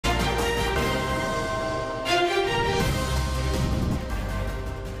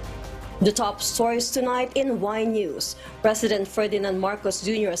The top stories tonight in Y News. President Ferdinand Marcos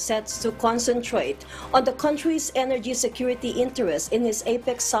Jr. sets to concentrate on the country's energy security interests in his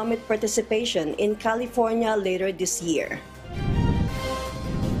APEC Summit participation in California later this year.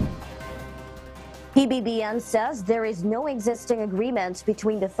 PBBM says there is no existing agreement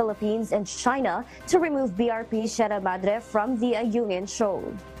between the Philippines and China to remove BRP Sierra Madre from the Ayungin Shoal.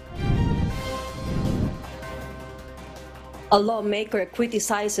 A lawmaker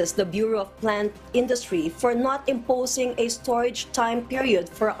criticizes the Bureau of Plant Industry for not imposing a storage time period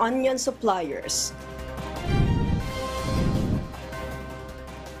for onion suppliers.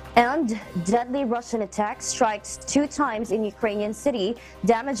 And deadly Russian attack strikes 2 times in Ukrainian city,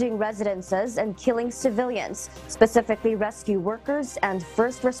 damaging residences and killing civilians, specifically rescue workers and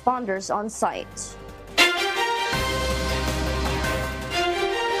first responders on site.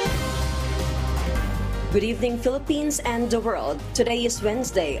 Good evening, Philippines and the world. Today is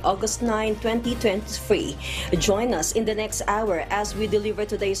Wednesday, August 9, 2023. Join us in the next hour as we deliver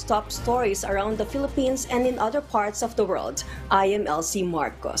today's top stories around the Philippines and in other parts of the world. I am Elsie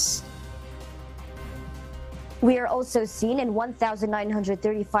Marcos. We are also seen in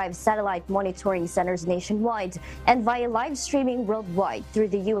 1,935 satellite monitoring centers nationwide and via live streaming worldwide through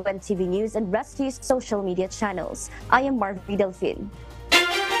the UNTV News and Rescue's social media channels. I am Marvie Delphine.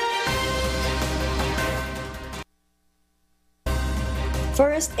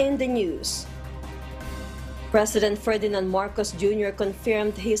 First in the news, President Ferdinand Marcos Jr.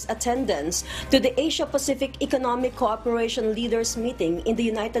 confirmed his attendance to the Asia-Pacific Economic Cooperation Leaders Meeting in the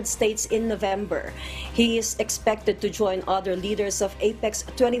United States in November. He is expected to join other leaders of APEC's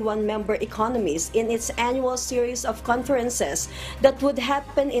 21-member economies in its annual series of conferences that would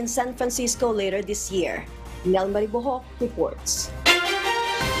happen in San Francisco later this year. Nel Maribohok reports.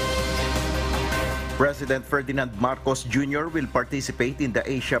 President Ferdinand Marcos Jr. will participate in the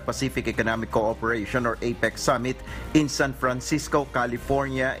Asia-Pacific Economic Cooperation or APEC Summit in San Francisco,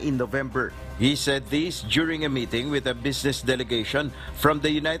 California in November. He said this during a meeting with a business delegation from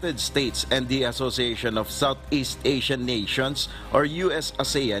the United States and the Association of Southeast Asian Nations or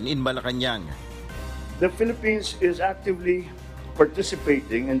US-ASEAN in Malacanang. The Philippines is actively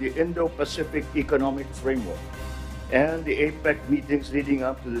participating in the Indo-Pacific Economic Framework and the APEC meetings leading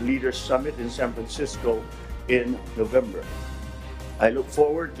up to the Leaders Summit in San Francisco in November. I look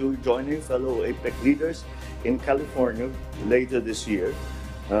forward to joining fellow APEC leaders in California later this year.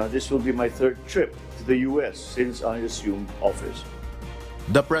 This will be my 3rd trip to the U.S. since I assumed office.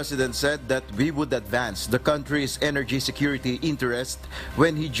 The president said that we would advance the country's energy security interest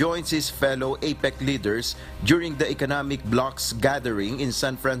when he joins his fellow APEC leaders during the Economic Bloc's gathering in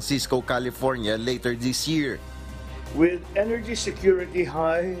San Francisco, California later this year. With energy security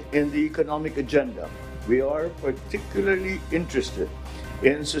high in the economic agenda, we are particularly interested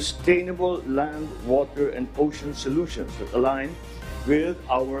in sustainable land, water, and ocean solutions that align with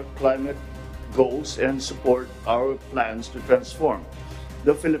our climate goals and support our plans to transform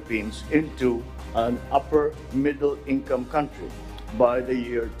the Philippines into an upper middle income country by the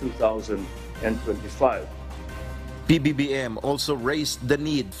year 2025. PBBM also raised the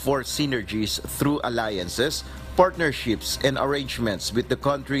need for synergies through alliances, partnerships, and arrangements with the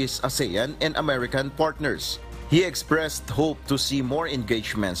country's ASEAN and American partners. He expressed hope to see more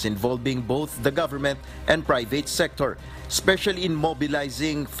engagements involving both the government and private sector, especially in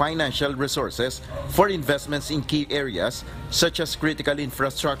mobilizing financial resources for investments in key areas such as critical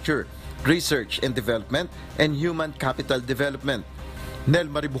infrastructure, research and development, and human capital development. Nel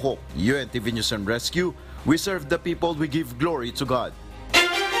Maribuhok, UNTV News and Rescue. We serve the people, we give glory to God.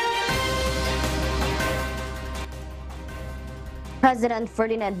 President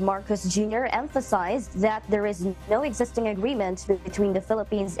Ferdinand Marcos Jr. emphasized that there is no existing agreement between the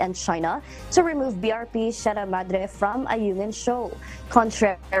Philippines and China to remove BRP Sierra Madre from Ayungin Shoal,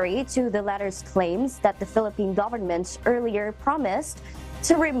 contrary to the latter's claims that the Philippine government earlier promised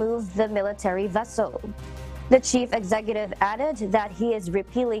to remove the military vessel. The chief executive added that he is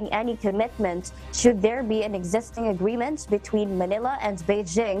repealing any commitment should there be an existing agreement between Manila and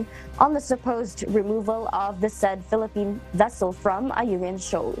Beijing on the supposed removal of the said Philippine vessel from Ayungin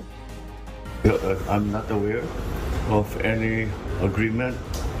Shoal. I'm not aware of any agreement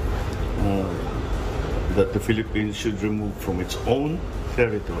that the Philippines should remove from its own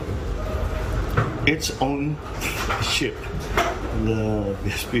territory its own ship, the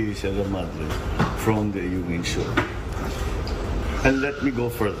BSP Sierra Madre, from the Ayungin Shoal. And let me go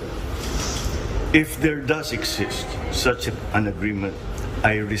further. If there does exist such an agreement,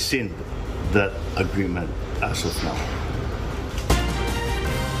 I rescind that agreement as of now.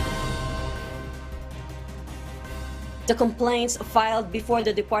 The complaints filed before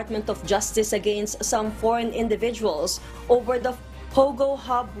the Department of Justice against some foreign individuals over the Pogo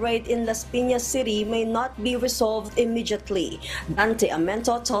Hub raid in Las Piñas City may not be resolved immediately. Dante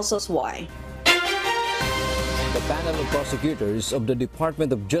Amento tells us why. The panel of prosecutors of the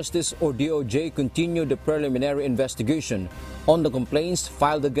Department of Justice or DOJ continued the preliminary investigation on the complaints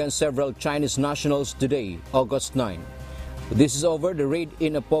filed against several Chinese nationals today, August 9. This is over the raid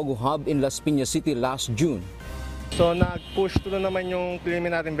in a Pogo Hub in Las Piñas City last June. So nag-push through naman yung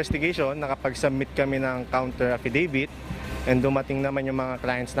preliminary investigation, nakapag-submit kami ng counter affidavit and dumating naman yung mga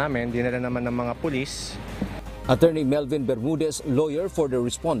clients namin, dinala naman ng mga pulis. Attorney Melvin Bermudez, lawyer for the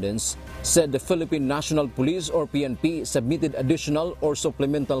respondents, said the Philippine National Police or PNP submitted additional or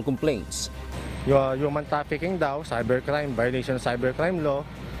supplemental complaints. Human trafficking daw, cybercrime, violation of cybercrime law.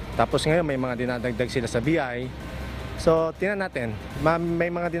 Tapos ngayon may mga dinadagdag sila sa BI. So tingnan natin, may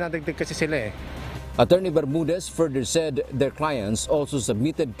mga dinadagdag kasi sila eh. Attorney Bermudez further said their clients also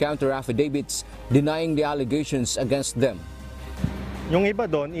submitted counter affidavits denying the allegations against them. Yung iba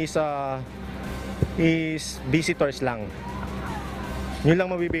doon is visitors lang. Yun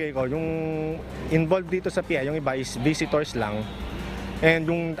lang mabibigay ko. Yung involved dito sa PI, yung iba is visitors lang. And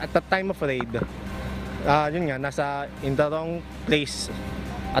yung at the time of raid, yun nga, nasa in the wrong place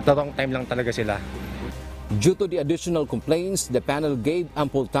at the wrong time lang talaga sila. Due to the additional complaints, the panel gave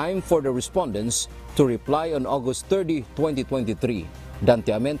ample time for the respondents to reply on August 30, 2023.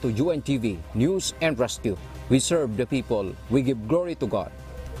 Dante Amento, UNTV, News and Rescue. We serve the people. We give glory to God.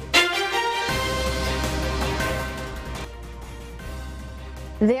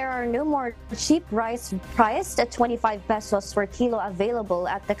 There are no more cheap rice priced at 25 pesos per kilo available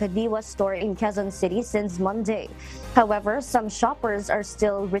at the Kadiwa store in Quezon City since Monday. However, some shoppers are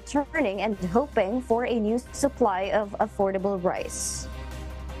still returning and hoping for a new supply of affordable rice.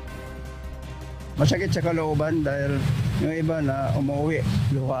 Masakit sa kalooban dahil yung iba na umuwi,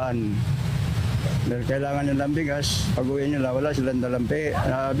 luhaan. Dahil kailangan nilang bigas, pag-uwi nila, wala silang dalang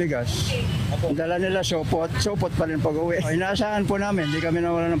bigas. Ang dala nila supot pa rin pag-uwi. Inaasahan po namin, hindi kami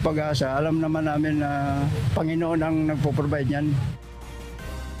nawala ng pag-asa. Alam naman namin na Panginoon ang nagpo-provide niyan.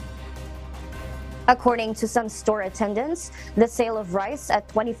 According to some store attendants, the sale of rice at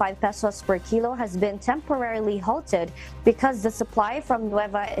 25 pesos per kilo has been temporarily halted because the supply from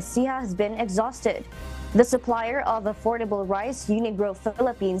Nueva Ecija has been exhausted. The supplier of affordable rice, Unigro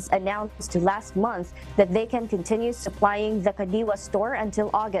Philippines, announced last month that they can continue supplying the Kadiwa store until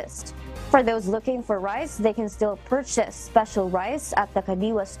August. For those looking for rice, they can still purchase special rice at the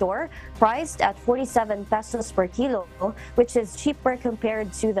Kadiwa store, priced at 47 pesos per kilo, which is cheaper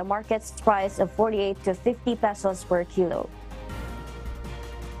compared to the market's price of 48 to 50 pesos per kilo.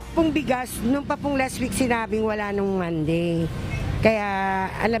 Pong bigas, nung pa pong last week sinabing wala nung Monday. Kaya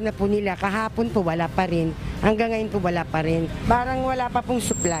alam na po nila, kahapon po wala pa rin, hanggang ngayon po wala pa rin. Parang wala pa pong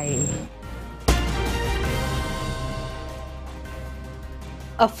supply.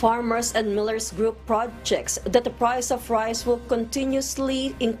 A farmers and millers group projects that the price of rice will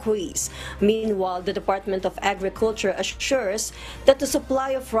continuously increase. Meanwhile, the Department of Agriculture assures that the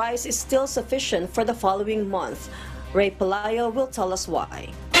supply of rice is still sufficient for the following month. Ray Palayo will tell us why.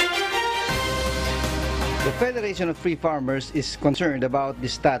 The Federation of Free Farmers is concerned about the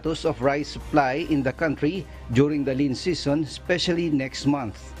status of rice supply in the country during the lean season, especially next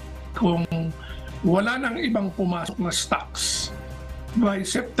month. Kung wala nang ibang pumasok na stocks, by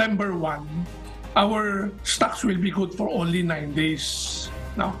September 1, our stocks will be good for only 9 days.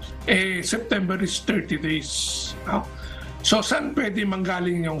 Now, September is 30 days. Now, so saan pwede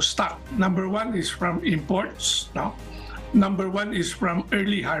manggaling yung stock? Number 1 is from imports. Now, number 1 is from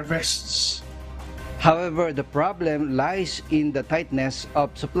early harvests. However, the problem lies in the tightness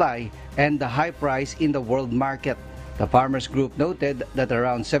of supply and the high price in the world market. The Farmers Group noted that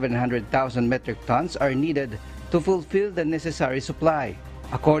around 700,000 metric tons are needed to fulfill the necessary supply.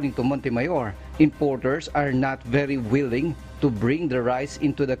 According to Montemayor, importers are not very willing to bring the rice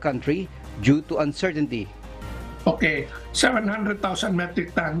into the country due to uncertainty. Okay, 700,000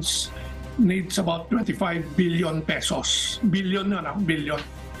 metric tons needs about 25 billion pesos. Billion yun, billion.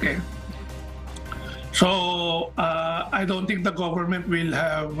 Okay. So, I don't think the government will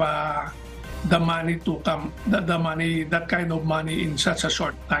have the money to come, that kind of money in such a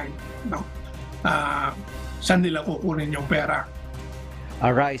short time. No? Saan nila kukunin yung pera? A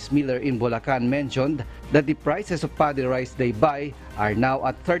rice miller in Bulacan mentioned that the prices of paddy rice they buy are now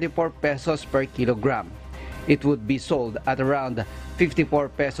at 34 pesos per kilogram. It would be sold at around 54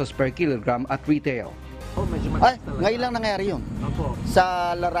 pesos per kilogram at retail. Ay, ngayon lang nangyari yun.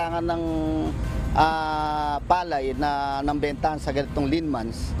 Sa larangan ng palay na nambentahan sa ganitong lean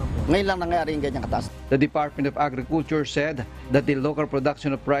months. Ngayon lang nangyari yung ganyang kataas. The Department of Agriculture said that the local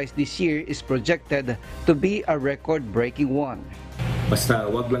production of rice this year is projected to be a record-breaking one. Basta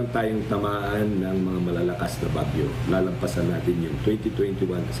wag lang tayong tamaan ng mga malalakas na bagyo. Lalampasan natin yung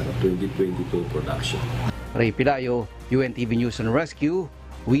 2021 at 2022 production. Ray Pilayo, UNTV News and Rescue.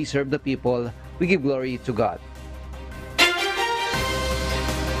 We serve the people. We give glory to God.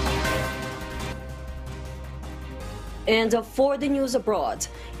 And for the news abroad,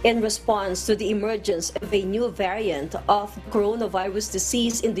 in response to the emergence of a new variant of coronavirus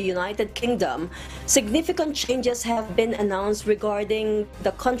disease in the United Kingdom, significant changes have been announced regarding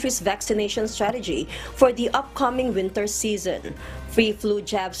the country's vaccination strategy for the upcoming winter season. Free flu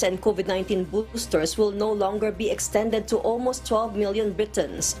jabs and COVID-19 boosters will no longer be extended to almost 12 million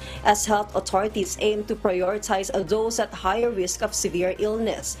Britons, as health authorities aim to prioritize those at higher risk of severe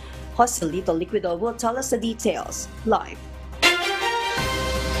illness. Joselito Liquido will tell us the details live.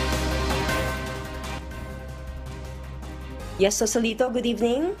 Yes, Joselito, good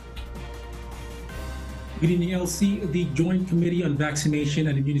evening. Good evening, Elsie. The Joint Committee on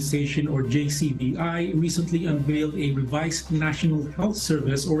Vaccination and Immunization, or JCVI, recently unveiled a revised National Health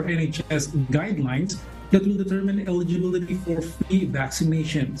Service, or NHS, guidelines that will determine eligibility for free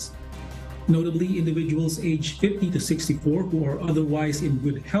vaccinations. Notably, individuals aged 50 to 64 who are otherwise in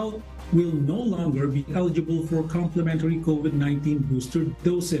good health will no longer be eligible for complementary COVID-19 booster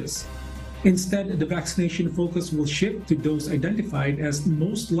doses. Instead, the vaccination focus will shift to those identified as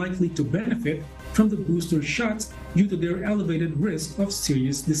most likely to benefit from the booster shots due to their elevated risk of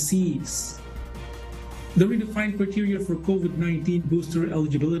serious disease. The redefined criteria for COVID-19 booster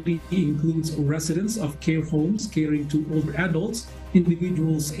eligibility includes residents of care homes caring to older adults,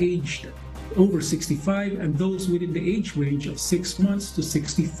 individuals aged over 65, and those within the age range of 6 months to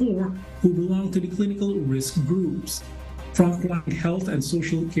 64 who belong to the clinical risk groups. Frontline health and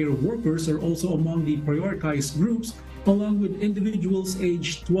social care workers are also among the prioritized groups, along with individuals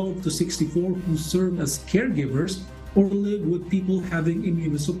aged 12 to 64 who serve as caregivers or live with people having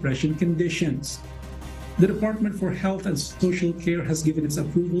immunosuppression conditions. The Department for Health and Social Care has given its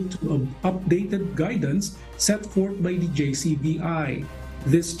approval to an updated guidance set forth by the JCVI.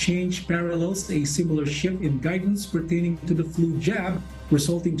 This change parallels a similar shift in guidance pertaining to the flu jab,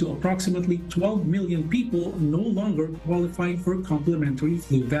 resulting to approximately 12 million people no longer qualifying for complementary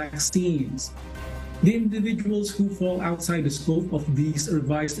flu vaccines. The individuals who fall outside the scope of these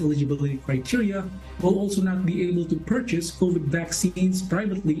revised eligibility criteria will also not be able to purchase COVID vaccines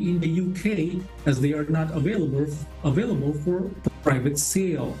privately in the UK, as they are not available for private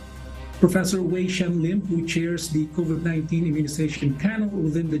sale. Professor Wei Shen Lim, who chairs the COVID-19 immunization panel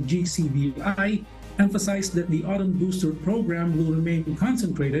within the GCVI, emphasized that the autumn booster program will remain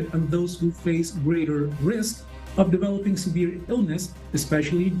concentrated on those who face greater risk of developing severe illness,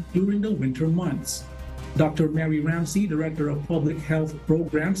 especially during the winter months. Dr. Mary Ramsey, Director of Public Health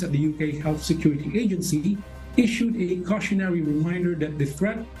Programs at the UK Health Security Agency, issued a cautionary reminder that the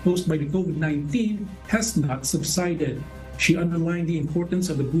threat posed by the COVID-19 has not subsided. She underlined the importance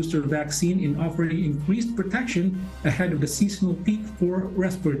of the booster vaccine in offering increased protection ahead of the seasonal peak for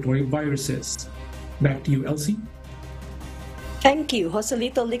respiratory viruses. Back to you, Elsie. Thank you,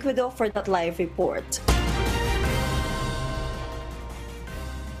 Joselito Liquido, for that live report.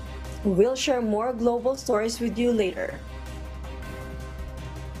 We'll share more global stories with you later.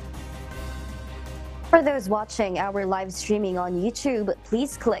 For those watching our live streaming on YouTube,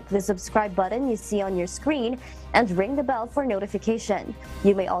 please click the subscribe button you see on your screen and ring the bell for notification.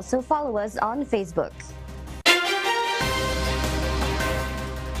 You may also follow us on Facebook.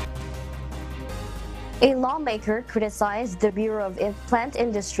 A lawmaker criticized the Bureau of Plant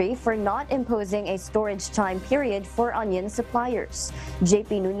Industry for not imposing a storage time period for onion suppliers.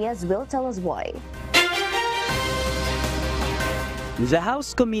 JP Nunez will tell us why. The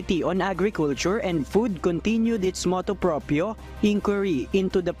House Committee on Agriculture and Food continued its motu proprio inquiry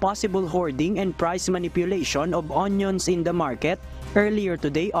into the possible hoarding and price manipulation of onions in the market earlier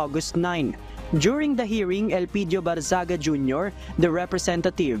today, August 9. During the hearing, Elpidio Barzaga Jr., the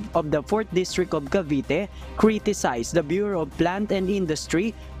representative of the 4th District of Cavite, criticized the Bureau of Plant and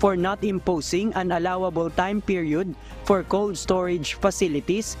Industry for not imposing an allowable time period for cold storage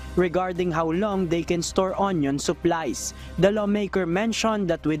facilities regarding how long they can store onion supplies. The lawmaker mentioned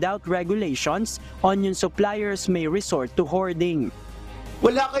that without regulations, onion suppliers may resort to hoarding.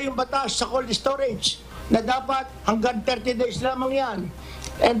 Wala kayong batas sa cold storage na dapat hanggang 30 days lamang yan.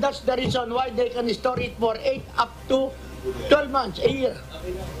 And that's the reason why they can store it for 8 up to 12 months, a year.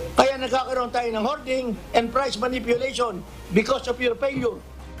 Kaya nagkakaroon tayo ng hoarding and price manipulation because of your failure.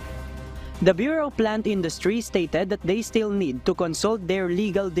 The Bureau of Plant Industry stated that they still need to consult their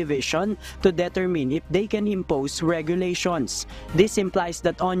legal division to determine if they can impose regulations. This implies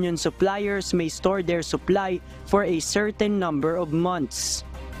that onion suppliers may store their supply for a certain number of months.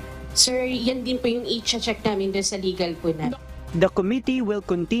 Sir, yan din po yung i-check namin doon sa legal po na. The committee will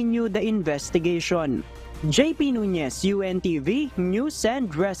continue the investigation. JP Nunez, UNTV, News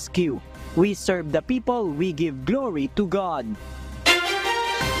and Rescue. We serve the people, we give glory to God.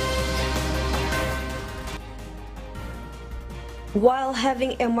 While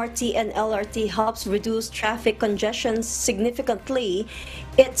having MRT and LRT helps reduce traffic congestion significantly,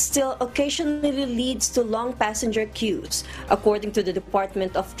 it still occasionally leads to long passenger queues, according to the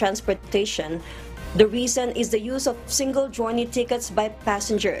Department of Transportation. The reason is the use of single journey tickets by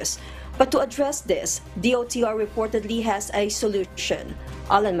passengers. But to address this, DOTR reportedly has a solution.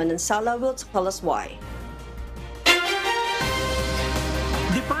 Alan Manansala will tell us why.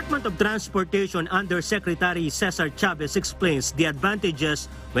 Department of Transportation Undersecretary Cesar Chavez explains the advantages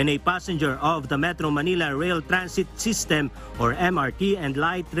when a passenger of the Metro Manila Rail Transit System or MRT and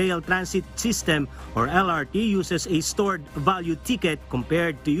Light Rail Transit System or LRT uses a stored value ticket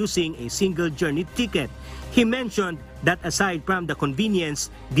compared to using a single journey ticket. He mentioned that aside from the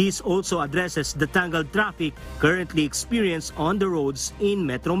convenience, this also addresses the tangled traffic currently experienced on the roads in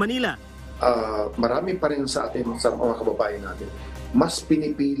Metro Manila. Marami pa rin sa atin, sa mga kababayan natin, mas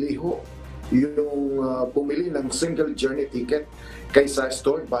pinipili ho yung pumili ng single journey ticket kaysa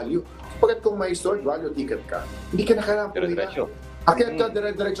stored value. Pagkat kung may stored value ticket ka, hindi ka na kailangan pumila. Akyat ka,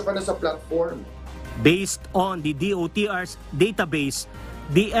 dire-diretso ka na sa platform. Based on the DOTR's database,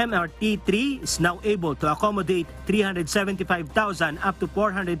 the MRT-3 is now able to accommodate 375,000 up to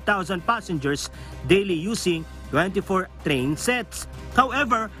 400,000 passengers daily using 24 train sets.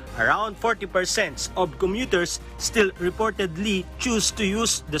 However, around 40% of commuters still reportedly choose to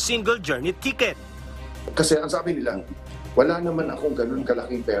use the single journey ticket. Kasi ang sabi nila, wala naman akong ganun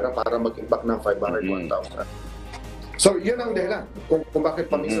kalaking pera para mag-impact ng 500,000. So yun ang dahilan kung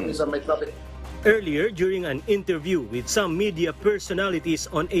bakit paminsan-minsan may traffic. Earlier, during an interview with some media personalities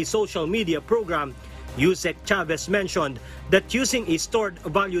on a social media program, Yusek Chavez mentioned that using a stored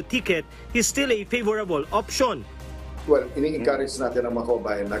value ticket is still a favorable option. Well, ini-encourage natin ang mga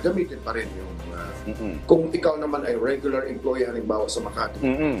kababayan na gamitin pa rin yung kung ikaw naman ay regular employee halimbawa sa Makati.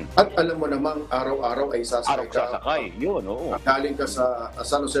 At alam mo namang araw-araw ay sasakay ka. Yun, oo. Galing ka sa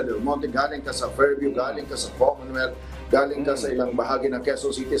San Jose del Monte, galing ka sa Fairview, galing ka sa Commonwealth, galing ka sa ilang bahagi ng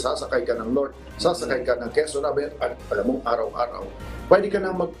Quezon City, sasakay ka ng North, sasakay ka ng Quezon Avenue, at alam mo araw-araw. Pwede ka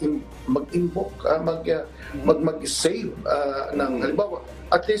na mag-invoke, mag-save ng halimbawa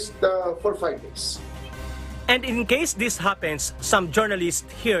at least for 5 days. And in case this happens, some journalists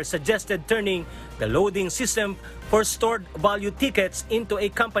here suggested turning the loading system for stored value tickets into a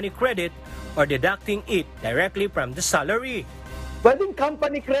company credit or deducting it directly from the salary. Pwedeng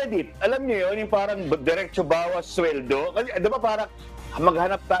company credit. Alam niyo yun, yung parang diretso bawas sweldo. Kasi di ba parang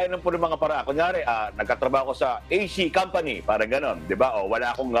maghanap tayo ng puro mga para. Kunyari, nagkatrabaho ko sa AC company, parang ganon. Di ba? O,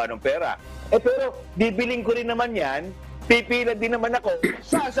 wala akong ganong pera. Pero bibiling ko rin naman yan, pipila din naman ako,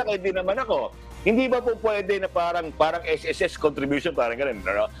 sasakay din naman ako. Hindi ba po pwede na parang SSS contribution, parang ganun,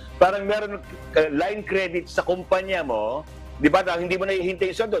 no? Parang meron line credit sa kumpanya mo, di ba, hindi mo na hihintay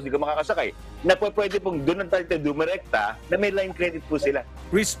yung sweldo, hindi ka makakasakay, na pwede pong doon ang tayo dumirekta na may line credit po sila.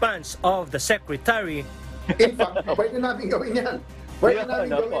 Response of the Secretary. In fact, pwede namin gawin yan. Pwede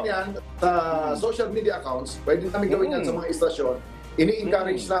namin gawin yan sa social media accounts, pwede namin gawin yan sa mga istasyon.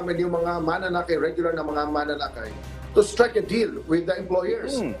 Ini-encourage namin yung mga mananakay, regular na mga mananakay, to strike a deal with the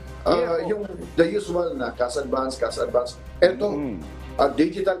employers. Yung the usual na cash advance. Ito,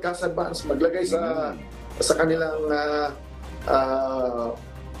 digital cash advance, maglagay sa kanilang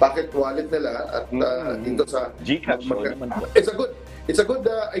pocket wallet nila at dito sa GCash. It's a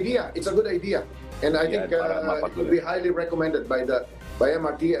good idea. And I think it will be highly recommended by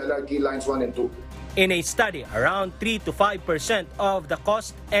MRT, LRT lines 1 and 2. In a study, around 3 to 5% of the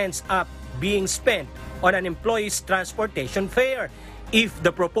cost ends up being spent on an employee's transportation fare. If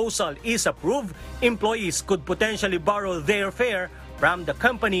the proposal is approved, employees could potentially borrow their fare from the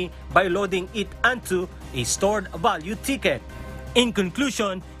company by loading it onto a stored value ticket. In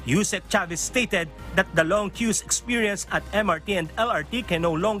conclusion, Yusek Chavez stated that the long queues experienced at MRT and LRT can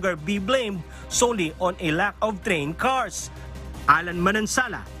no longer be blamed solely on a lack of train cars. Alan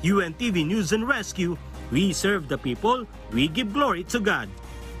Manansala, UNTV News and Rescue. We serve the people, we give glory to God.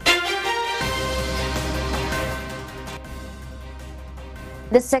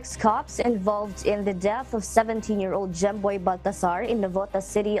 The 6 cops involved in the death of 17-year-old Jemboy Baltasar in Navotas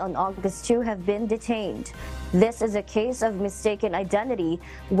City on August 2 have been detained. This is a case of mistaken identity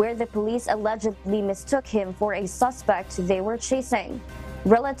where the police allegedly mistook him for a suspect they were chasing.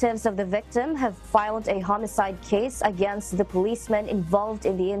 Relatives of the victim have filed a homicide case against the policeman involved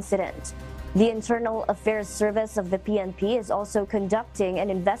in the incident. The Internal Affairs Service of the PNP is also conducting an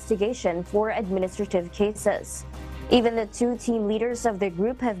investigation for administrative cases. Even the two team leaders of the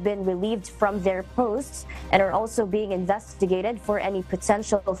group have been relieved from their posts and are also being investigated for any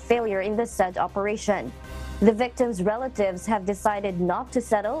potential failure in the said operation. The victims' relatives have decided not to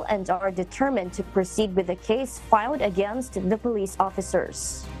settle and are determined to proceed with the case filed against the police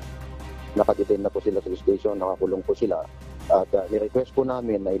officers. Nakadetain na po sila sa station, nakakulong po sila. At ni-request po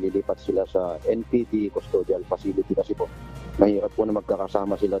namin na ililipat sila sa NPD custodial facility kasi po mahirap po na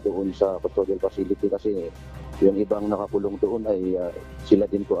magkakasama sila doon sa custodial facility kasi yung ibang nakakulong doon ay sila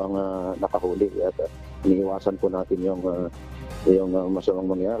din po ang nakahuli at iniiwasan po natin yung masamang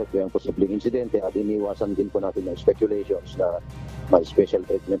mangyari, yung posibleng insidente at iniiwasan din po natin yung speculations na may special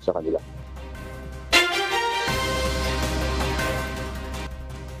treatment sa kanila.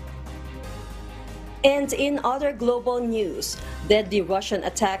 And in other global news, deadly Russian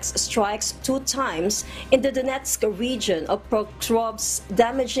attacks strikes 2 times in the Donetsk region of Pokrovsk,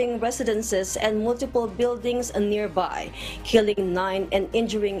 damaging residences and multiple buildings nearby, killing 9 and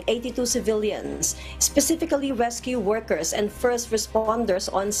injuring 82 civilians, specifically rescue workers and first responders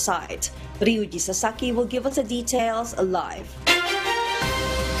on site. Ryuji Sasaki will give us the details live.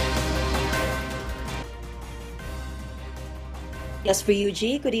 Yes,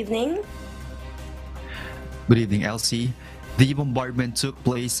 Ryuji, good evening. Good evening, Elsie. The bombardment took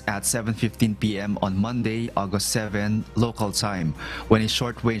place at 7:15 p.m. on Monday, August 7, local time, when a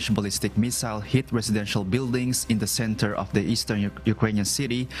short-range ballistic missile hit residential buildings in the center of the eastern Ukrainian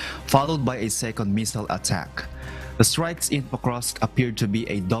city, followed by a second missile attack. The strikes in Pokrovsk appeared to be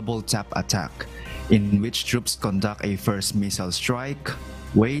a double-tap attack, in which troops conduct a first missile strike,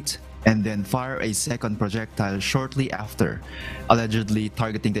 wait, and then fire a second projectile shortly after, allegedly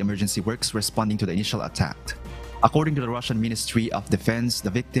targeting the emergency works responding to the initial attack. According to the Russian Ministry of Defense, the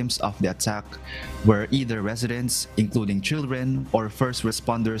victims of the attack were either residents, including children, or first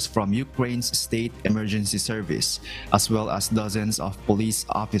responders from Ukraine's state emergency service, as well as dozens of police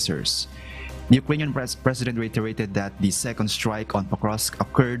officers. The Ukrainian president reiterated that the second strike on Pokrovsk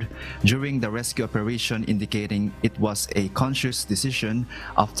occurred during the rescue operation, indicating it was a conscious decision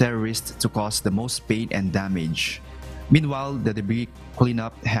of terrorists to cause the most pain and damage. Meanwhile, the debris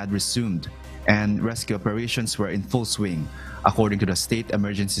cleanup had resumed, and rescue operations were in full swing, according to the State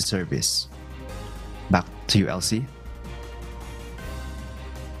Emergency Service. Back to you, Elsie.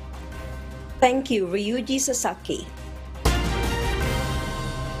 Thank you, Ryuji Sasaki.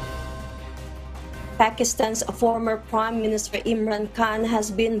 Pakistan's former Prime Minister Imran Khan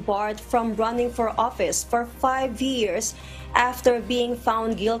has been barred from running for office for 5 years after being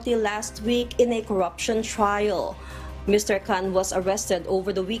found guilty last week in a corruption trial. Mr. Khan was arrested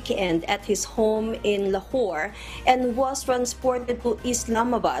over the weekend at his home in Lahore and was transported to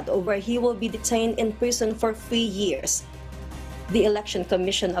Islamabad, where he will be detained in prison for 3 years. The Election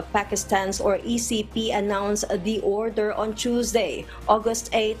Commission of Pakistan's or ECP announced the order on Tuesday, August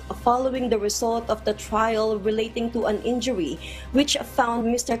 8, following the result of the trial relating to an injury which found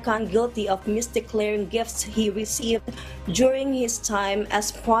Mr. Khan guilty of misdeclaring gifts he received during his time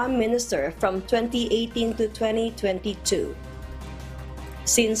as Prime Minister from 2018 to 2022.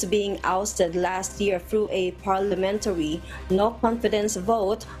 Since being ousted last year through a parliamentary no-confidence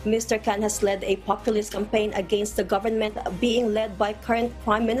vote, Mr. Khan has led a populist campaign against the government being led by current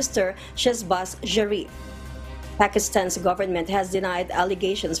Prime Minister Shehbaz Sharif. Pakistan's government has denied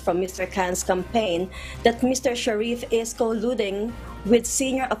allegations from Mr. Khan's campaign that Mr. Sharif is colluding with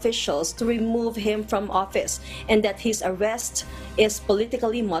senior officials to remove him from office and that his arrest is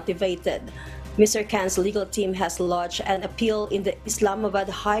politically motivated. Mr. Khan's legal team has lodged an appeal in the Islamabad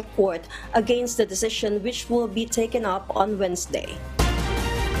High Court against the decision, which will be taken up on Wednesday.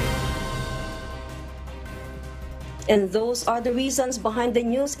 And those are the reasons behind the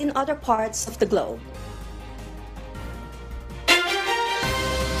news in other parts of the globe.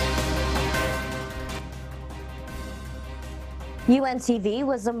 UNTV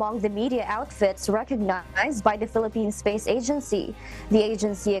was among the media outfits recognized by the Philippine Space Agency. The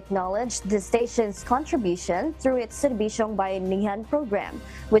agency acknowledged the station's contribution through its Serbisyong Bayanihan program,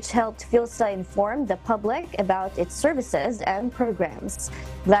 which helped PhilSA inform the public about its services and programs.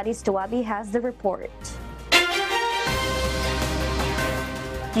 Gladys Tuabi has the report.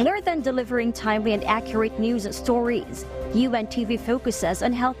 More than delivering timely and accurate news stories, UNTV focuses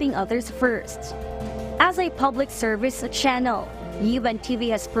on helping others first. As a public service channel, UNTV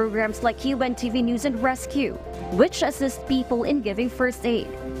has programs like UNTV News and Rescue, which assist people in giving first aid,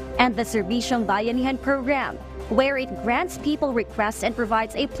 and the Serbisyong Bayanihan program, where it grants people requests and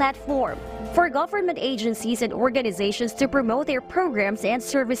provides a platform for government agencies and organizations to promote their programs and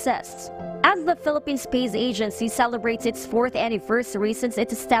services. As the Philippine Space Agency celebrates its 4th anniversary since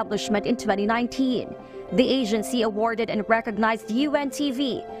its establishment in 2019, the agency awarded and recognized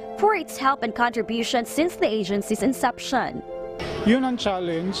UNTV for its help and contributions since the agency's inception. Yun ang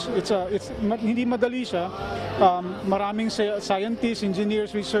challenge. Hindi madali siya. Maraming scientists,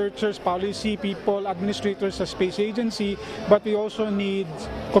 engineers, researchers, policy people, administrators sa space agency, but we also need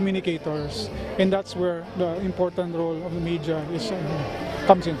communicators. And that's where the important role of the media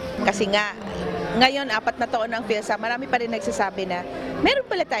comes in. Kasi nga, ngayon 4 na taon ng PhilSA, marami pa rin nagsasabi na meron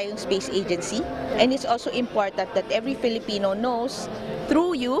pala tayong space agency, and it's also important that every Filipino knows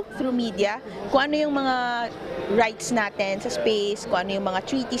through you, through media, kung ano yung mga rights natin sa space, kung ano yung mga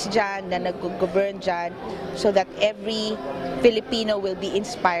treaties dyan na nag-govern dyan, so that every Filipino will be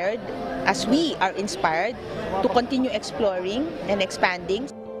inspired, as we are inspired, to continue exploring and expanding.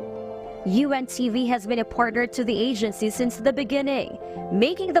 UNTV has been a partner to the agency since the beginning,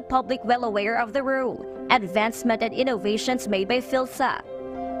 making the public well aware of the role, advancement, and innovations made by PhilSA.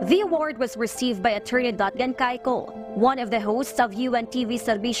 The award was received by Attorney Dotgan Kaiko, one of the hosts of UNTV's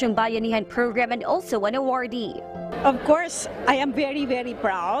Serbisyong Bayanihan program and also an awardee. Of course, I am very, very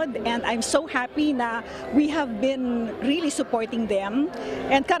proud, and I'm so happy na we have been really supporting them.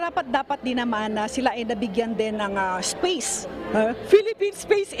 And karapat-dapat din naman na sila ay nabigyan din ng space. Philippine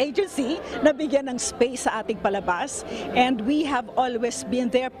Space Agency nabigyan ng space sa ating palabas. And we have always been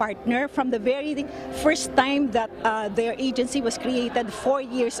their partner from the very first time that their agency was created 4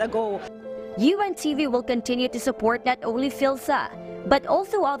 years ago. UNTV will continue to support not only PhilSA, but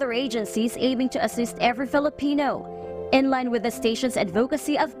also other agencies aiming to assist every Filipino, in line with the station's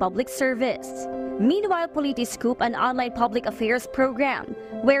advocacy of public service. Meanwhile, Politiscoop, an online public affairs program,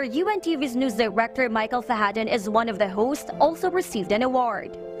 where UNTV's news director Michael Fahadan is one of the hosts, also received an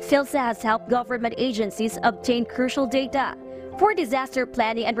award. PhilSA has helped government agencies obtain crucial data for disaster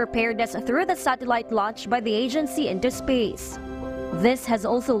planning and preparedness through the satellite launch by the agency into space. This has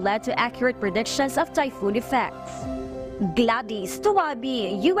also led to accurate predictions of typhoon effects. Gladys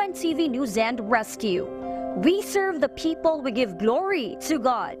Tuwabi, UNTV News and Rescue. We serve the people, we give glory to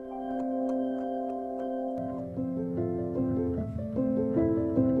God.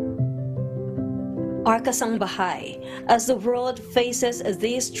 Arkasang Bahay. As the world faces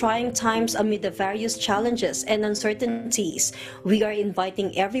these trying times amid the various challenges and uncertainties, we are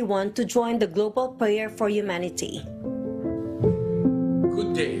inviting everyone to join the global prayer for humanity.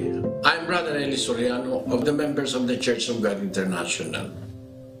 Good day. I'm Brother Eli Soriano of the members of the Church of God International.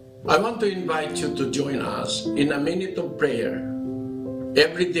 I want to invite you to join us in a minute of prayer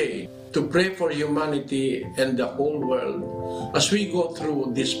every day to pray for humanity and the whole world as we go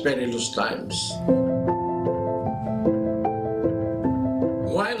through these perilous times.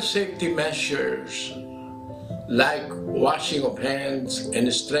 While safety measures like washing of hands and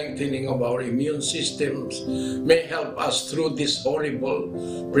strengthening of our immune systems may help us through this horrible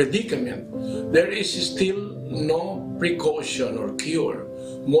predicament, there is still no precaution or cure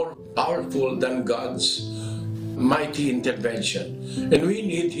more powerful than God's mighty intervention. And we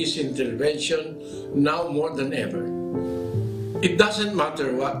need His intervention now more than ever. It doesn't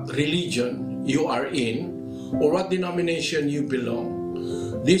matter what religion you are in or what denomination you belong.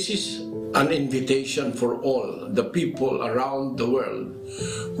 This is an invitation for all the people around the world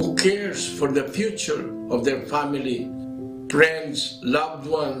who cares for the future of their family, friends, loved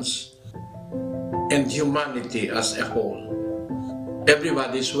ones, and humanity as a whole.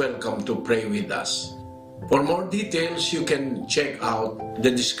 Everybody is welcome to pray with us. For more details, you can check out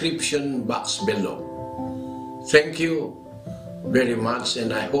the description box below. Thank you very much,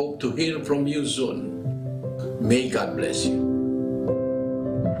 and I hope to hear from you soon. May God bless you.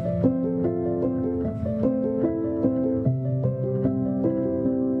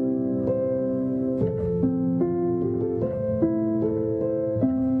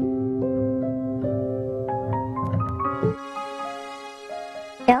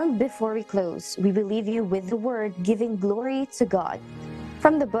 And before we close, we will leave you with the word giving glory to God.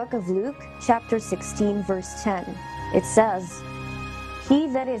 From the book of Luke, chapter 16, verse 10, it says, "He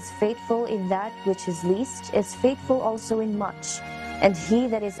that is faithful in that which is least is faithful also in much, and he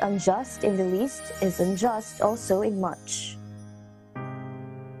that is unjust in the least is unjust also in much."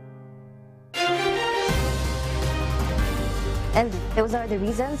 And those are the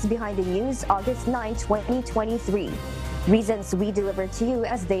reasons behind the news, August 9, 2023. Reasons we deliver to you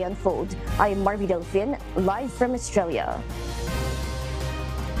as they unfold. I am Marvy Delphin, live from Australia.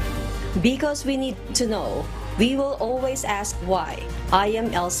 Because we need to know, we will always ask why. I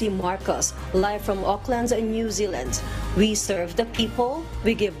am Elsie Marcos, live from Auckland, New Zealand. We serve the people,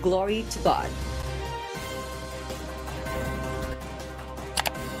 we give glory to God.